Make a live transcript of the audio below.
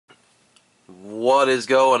What is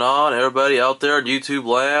going on, everybody out there in YouTube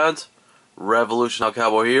land? Revolution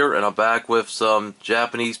Cowboy here, and I'm back with some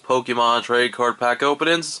Japanese Pokemon trade card pack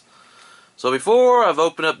openings. So before, I've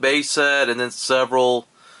opened up base set and then several,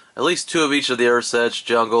 at least two of each of the other sets: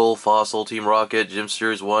 Jungle, Fossil, Team Rocket, Gym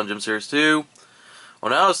Series 1, Gym Series 2.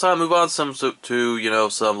 Well, now it's time to move on to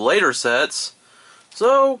some later sets.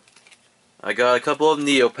 So I got a couple of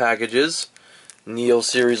Neo packages, Neo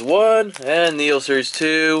Series 1 and Neo Series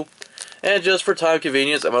 2. And just for time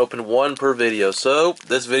convenience, I'm opening one per video. So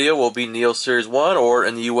this video will be Neo Series 1, or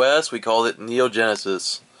in the US we call it Neo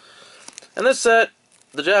Genesis. And this set,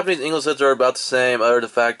 the Japanese and English sets are about the same, other than the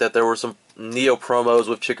fact that there were some Neo promos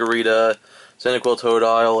with Chikorita, Cyndaquil,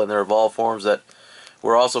 Totodile, and their evolved forms that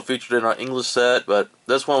were also featured in our English set. But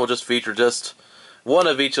this one will just feature just one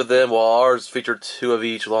of each of them, while ours featured two of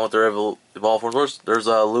each along with their evolved forms. There's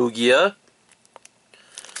Lugia.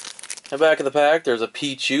 And back in the pack, there's a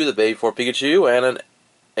Pichu, the baby for Pikachu, and an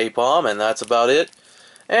Apom, and that's about it.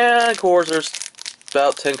 And of course, there's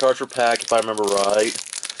about 10 cards per pack, if I remember right.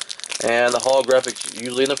 And the holographic's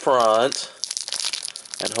usually in the front.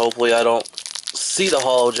 And hopefully I don't see the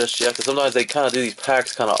holo just yet, because sometimes they kind of do these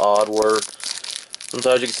packs kind of odd, where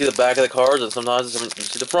sometimes you can see the back of the cards, and sometimes you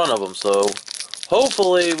see the front of them. So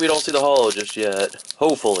hopefully we don't see the holo just yet.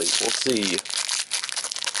 Hopefully. We'll see.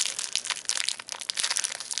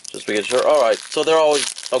 Just making sure. Alright, so they're always,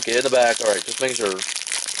 okay, in the back. Alright, just making sure.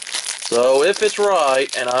 So, if it's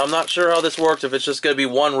right, and I'm not sure how this works, if it's just going to be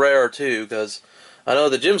one rare or two, because I know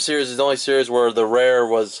the Gym Series is the only series where the rare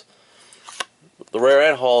and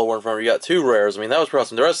holo were in front of you. You got two rares. I mean, that was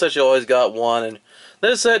awesome. The rest sets you always got one, and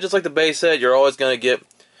this set, just like the base set, you're not always going to get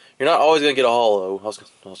a holo. I was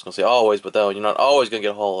going to say always, but that one, you're not always going to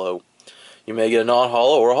get a holo. You may get a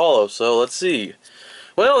non-holo or a holo, so let's see.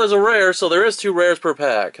 Well, there's a rare, so there is two rares per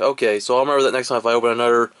pack. Okay, so I'll remember that next time if I open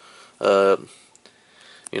another,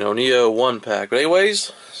 Neo 1 pack. But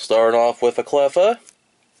anyways, starting off with a Cleffa,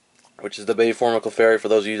 which is the baby form of Clefairy for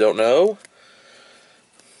those of you who don't know.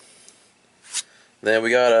 Then we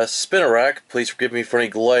got a Spinarak. Please forgive me for any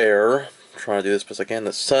glare. I'm trying to do this best I can.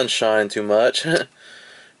 The sun's shining too much.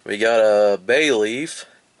 We got a Bayleaf.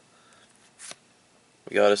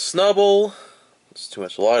 We got a Snubble. It's too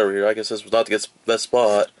much lighter here. I guess this was not the best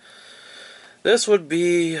spot. This would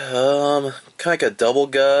be kind of like a Double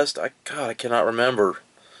Gust. I cannot remember.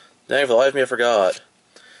 Dang, for the life of me, I forgot.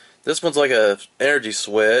 This one's like a Energy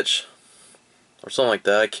Switch or something like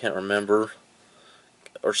that. I can't remember.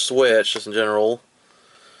 Or Switch, just in general.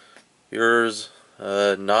 Yours,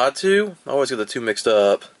 Natu. I always get the two mixed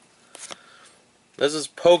up. This is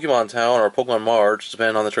Pokemon Town or Pokemon March,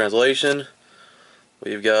 depending on the translation.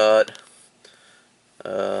 We've got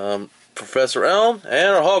Professor Elm,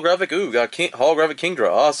 and our holographic, got holographic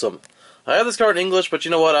Kingdra, awesome. I have this card in English, but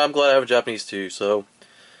you know what, I'm glad I have a Japanese too, so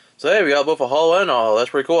hey, we got both a holo and a holo, that's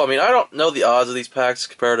pretty cool. I mean, I don't know the odds of these packs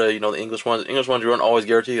compared to, the English ones. The English ones, you don't always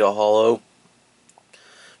guarantee a holo,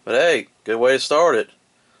 but hey, good way to start it.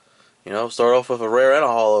 Start off with a rare and a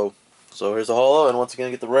holo. So here's the holo, and once again,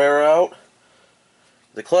 get the rare out.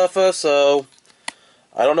 The Cleffa, so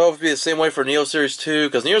I don't know if it'd be the same way for Neo Series 2,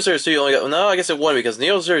 because Neo Series 2 you only got, no, I guess it wouldn't, because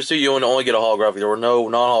Neo Series 2 you only get a holographic. There were no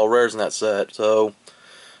non-holo rares in that set, so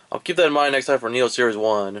I'll keep that in mind next time for Neo Series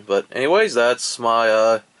 1. But anyways, that's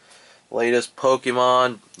my latest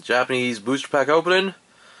Pokemon Japanese booster pack opening.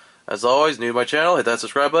 As always, new to my channel, hit that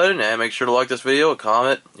subscribe button, and make sure to like this video,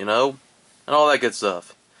 comment, and all that good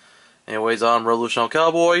stuff. Anyways, I'm Revolution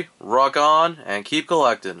Cowboy, rock on, and keep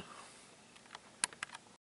collecting.